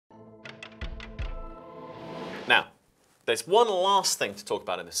there's one last thing to talk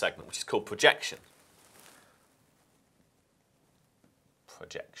about in this segment, which is called projection.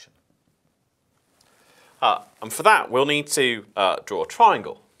 Projection. And for that, we'll need to draw a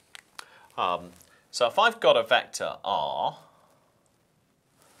triangle. So if I've got a vector r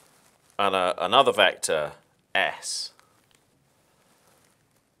and another vector s,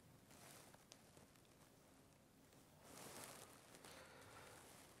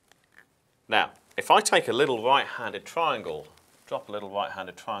 now, if I take a little right-handed triangle, drop a little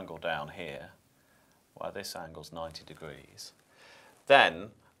right-handed triangle down here, where this angle's 90 degrees, then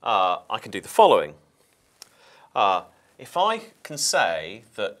I can do the following. If I can say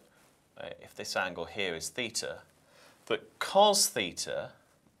that, if this angle here is theta, that cos theta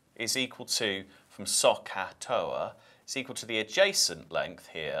is equal to, from SOHCAHTOA, is equal to the adjacent length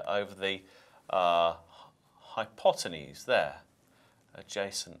here over the hypotenuse there,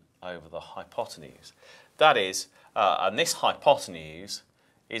 adjacent over the hypotenuse. That is, and this hypotenuse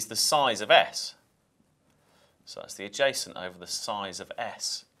is the size of S. So that's the adjacent over the size of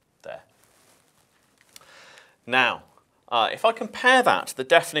S there. Now, if I compare that to the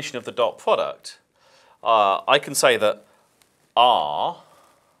definition of the dot product, I can say that R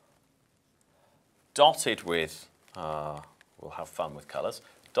dotted with, we'll have fun with colours,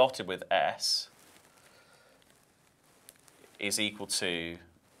 dotted with S is equal to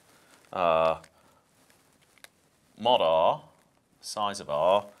mod R, size of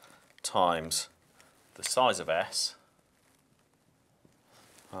R, times the size of S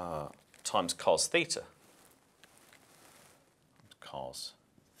times cos theta. Cos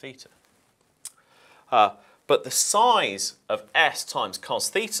theta. But the size of S times cos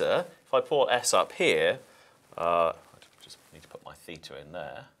theta, if I put S up here, I just need to put my theta in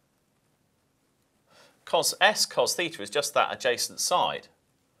there. Cos theta is just that adjacent side.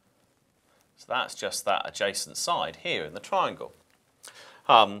 So that's just that adjacent side here in the triangle.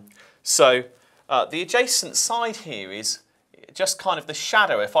 So the adjacent side here is just kind of the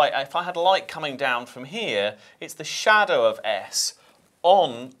shadow. If I had light coming down from here, it's the shadow of S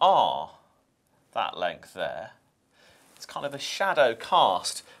on R, that length there. It's kind of the shadow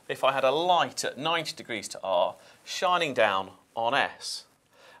cast if I had a light at 90 degrees to R shining down on S.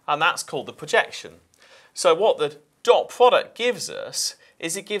 And that's called the projection. So what the dot product gives us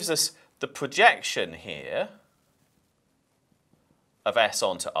is it gives us the projection here of S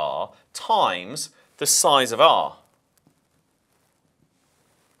onto R times the size of R.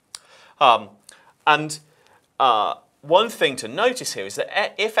 One thing to notice here is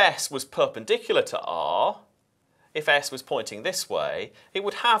that if S was perpendicular to R, if S was pointing this way, it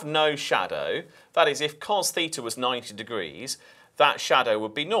would have no shadow. That is, if cos theta was 90 degrees, that shadow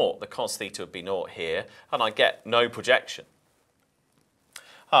would be naught. The cos theta would be naught here, and I get no projection.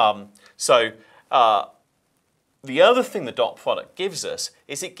 The other thing the dot product gives us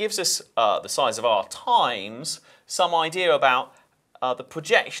is it gives us the size of R times some idea about the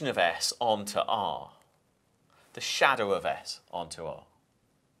projection of S onto R, the shadow of S onto R.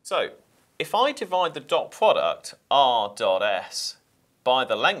 So if I divide the dot product R dot S by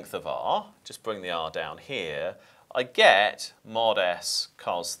the length of R, just bring the R down here, I get mod S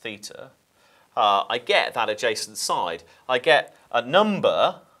cos theta. I get that adjacent side. I get a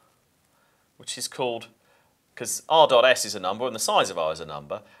number which is called, because R dot S is a number and the size of R is a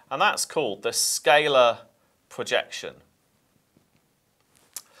number, and that's called the scalar projection.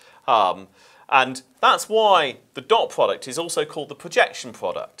 And that's why the dot product is also called the projection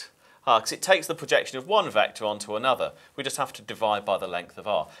product, because it takes the projection of one vector onto another. We just have to divide by the length of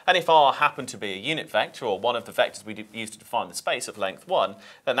R. And if R happened to be a unit vector, or one of the vectors we use to define the space of length 1,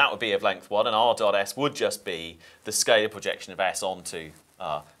 then that would be of length 1, and R dot S would just be the scalar projection of S onto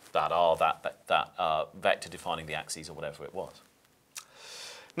that R, that vector defining the axes or whatever it was.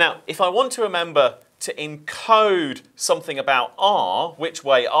 Now, if I want to remember to encode something about R, which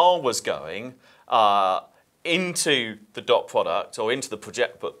way R was going, into the dot product or into the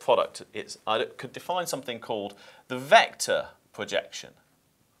product, I could define something called the vector projection.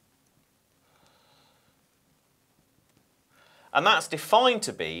 And that's defined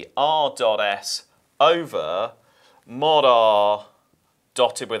to be R dot S over mod R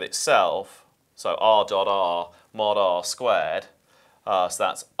dotted with itself, so R dot R mod R squared. So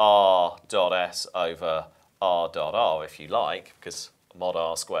that's R dot S over R dot R, if you like, because mod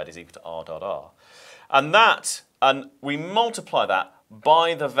R squared is equal to R dot R. And we multiply that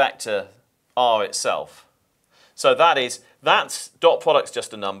by the vector R itself. So that dot product's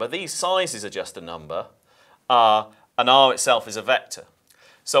just a number, these sizes are just a number, and R itself is a vector.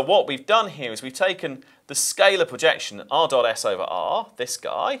 So what we've done here is we've taken the scalar projection R dot S over R, this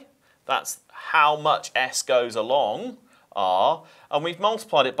guy, that's how much S goes along r, and we've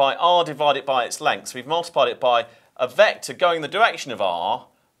multiplied it by r divided by its length. So we've multiplied it by a vector going in the direction of r,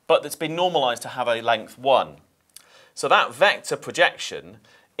 but that's been normalised to have a length 1. So that vector projection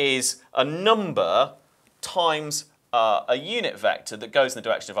is a number times a unit vector that goes in the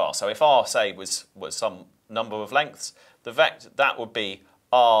direction of r. So if r, say, was some number of lengths, the vector, that would be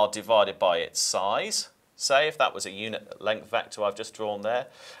r divided by its size, say, if that was a unit length vector I've just drawn there.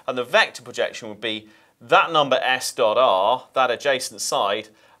 And the vector projection would be that number s dot r, that adjacent side,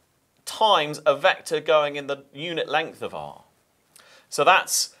 times a vector going in the unit length of r. So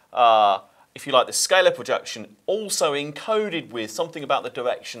that's, if you like, the scalar projection also encoded with something about the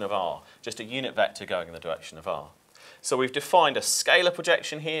direction of r, just a unit vector going in the direction of r. So we've defined a scalar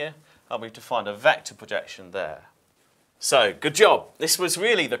projection here, and we've defined a vector projection there. So, good job. This was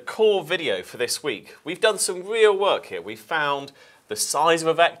really the core video for this week. We've done some real work here. We've found the size of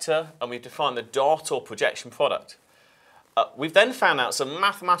a vector, and we've defined the dot or projection product. We've then found out some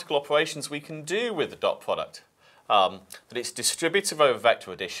mathematical operations we can do with the dot product. That it's distributive over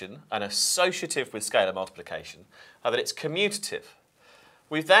vector addition and associative with scalar multiplication, and that it's commutative.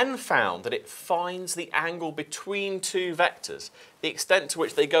 We've then found that it finds the angle between two vectors, the extent to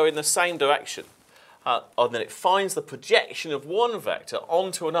which they go in the same direction. And then it finds the projection of one vector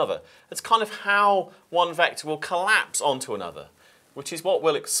onto another. That's kind of how one vector will collapse onto another, which is what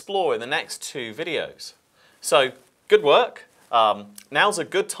we'll explore in the next 2 videos. So, good work. Now's a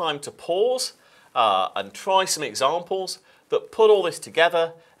good time to pause and try some examples that put all this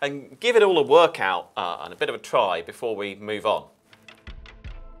together and give it all a workout and a bit of a try before we move on.